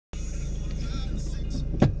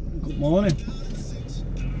Morning.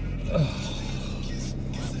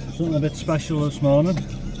 Something a bit special this morning.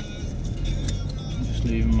 I'm just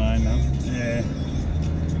leaving mine now.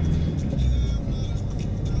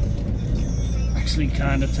 Actually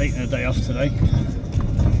kind of taking a day off today.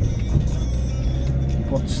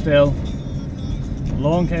 But still,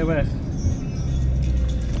 lawn care work.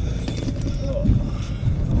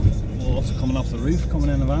 Water coming off the roof, coming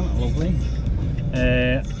in the van, lovely.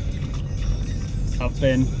 I've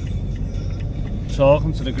been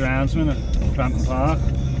talking to the groundsman at Crampton Park,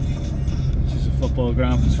 which is a football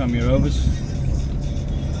ground for Tranmere Rovers.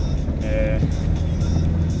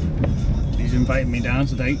 He's invited me down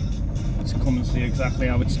today to come and see exactly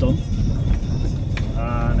how it's done.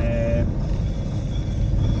 And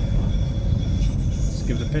let's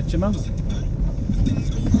give it a picture, man. So,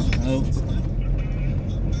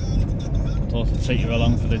 thought I'd take you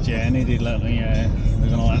along for the journey. They're going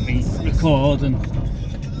to let me record and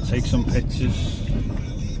take some pictures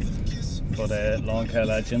for the Lawn Care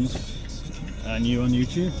Legends and you on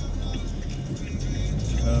YouTube.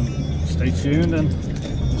 Stay tuned and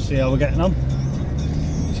we'll see how we're getting on.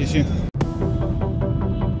 See you soon.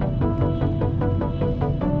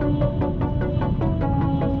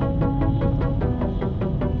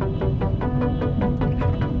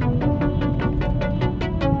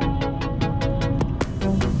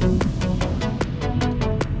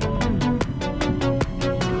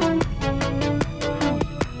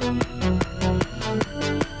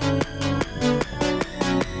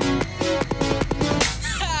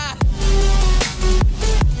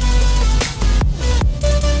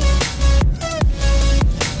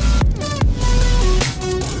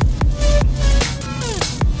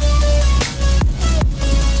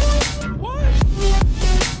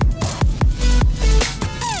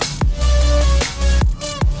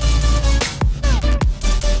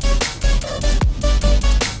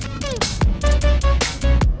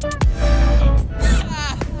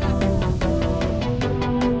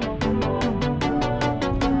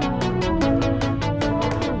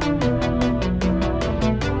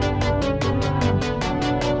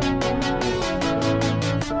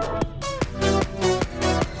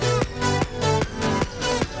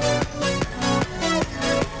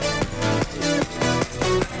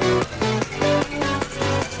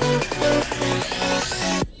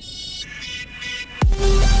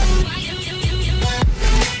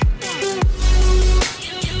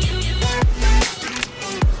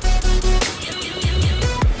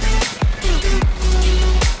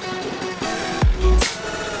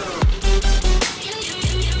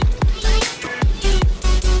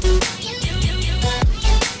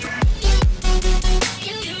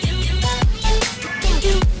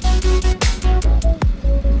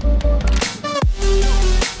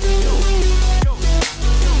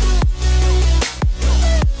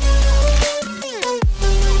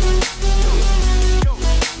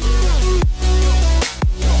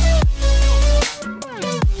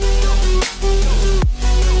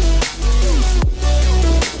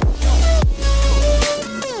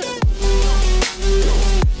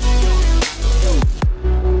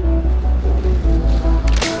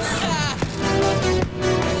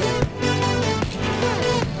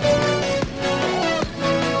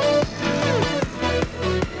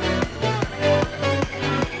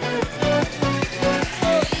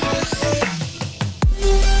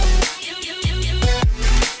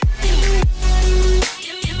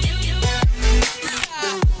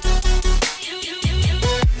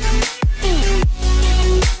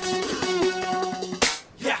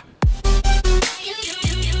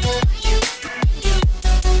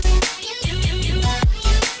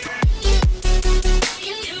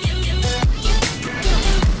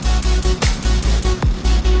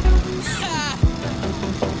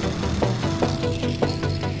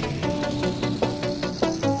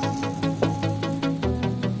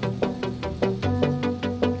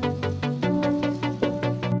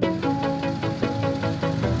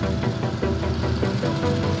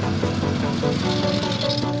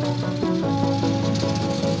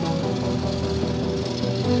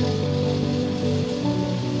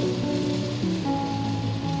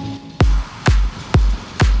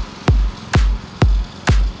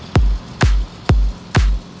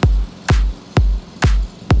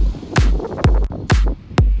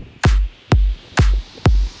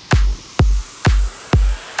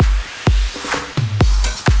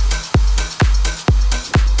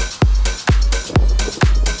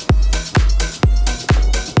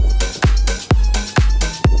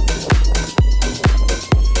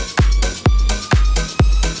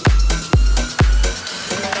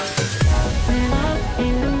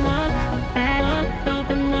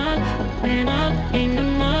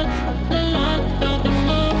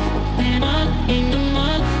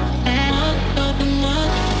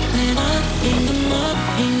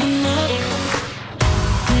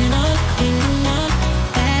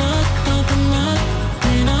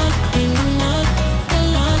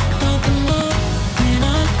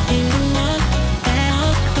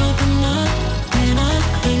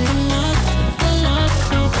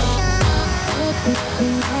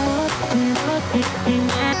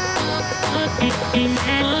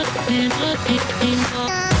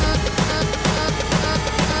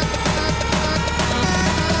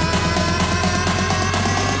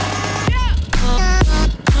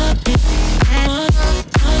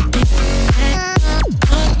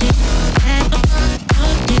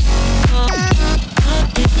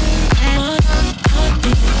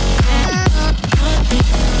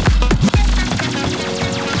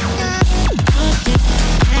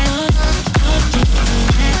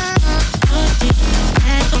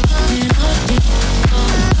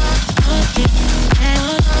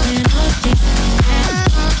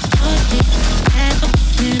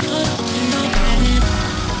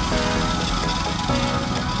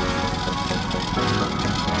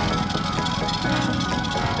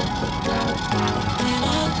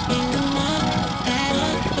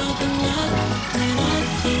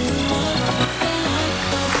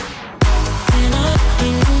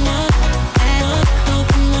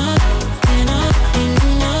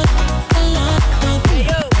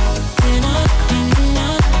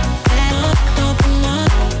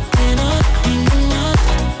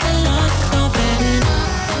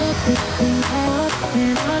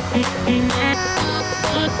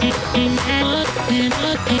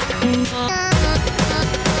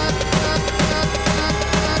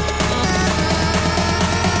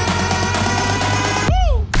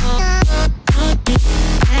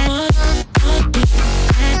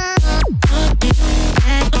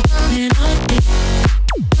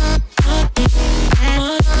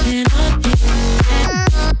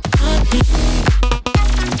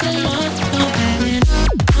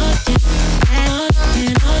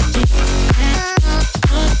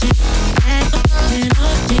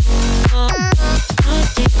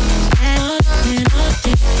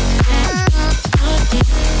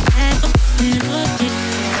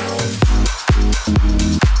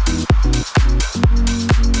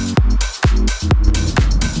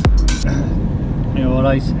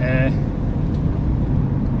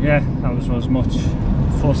 Yeah, that was as much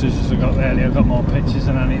footage as I got really. I got more pictures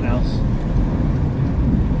than anything else.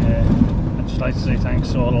 I'd just like to say thanks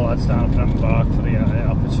to all the lads down at Tranmere for the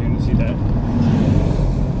opportunity there.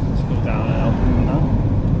 Let's go down and help them and that.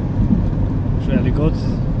 It's really good.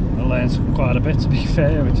 I learned quite a bit, to be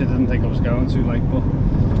fair, which I didn't think I was going to, like, but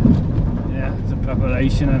yeah, the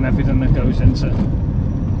preparation and everything that goes into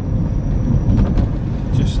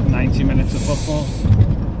just 90 minutes of football.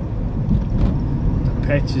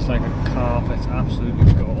 The pitch is like a carpet,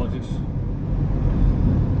 absolutely gorgeous.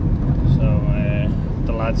 So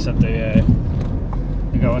the lads said they're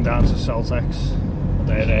going down to Saltex.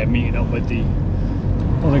 They're meeting up with the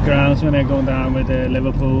other groundsmen. They're going down with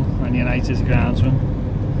Liverpool and United's groundsmen,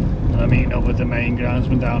 and I'm meeting up with the main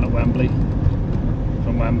groundsman down at Wembley,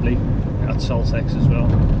 from Wembley at Saltex as well.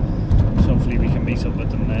 So hopefully we can meet up with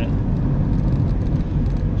them there.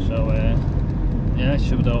 So yeah, it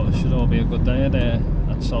should all be a good day at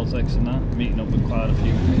Saltex and that. Meeting up with quite a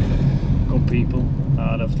few good people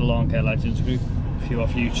out of the Lawn Care Legends group. A few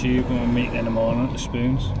off YouTube, and we're meeting in the morning at the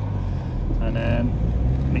Spoons. And then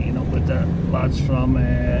meeting up with the lads from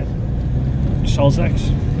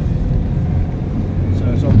Saltex. So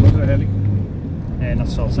it's all good really. Not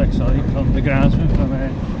Saltex, sorry, from the groundsmen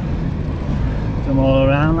from all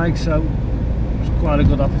around, like, so it's quite a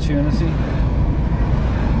good opportunity.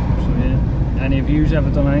 Any of you ever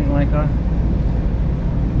done anything like that?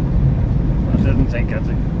 I didn't think I'd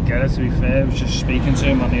get it, to be fair. I was just speaking to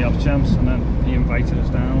him on the off chance, and then he invited us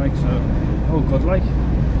down, like, so all good, like.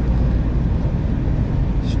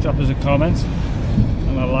 Just drop us a comment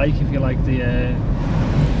and a like if you like the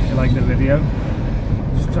video.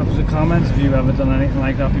 Just drop us a comment if you've ever done anything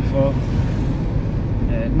like that before.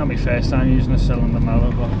 Not my first time using a cylinder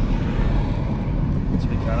mower, but to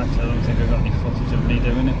be fair, actually, I don't think I got any footage of me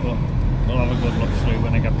doing it, but we'll have a good look through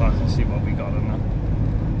when I get back and see what we got in that.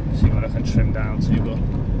 See what I can trim down to, but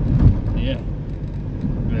yeah,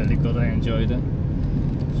 really good. I enjoyed it.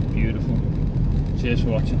 It's beautiful. Cheers for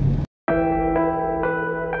watching.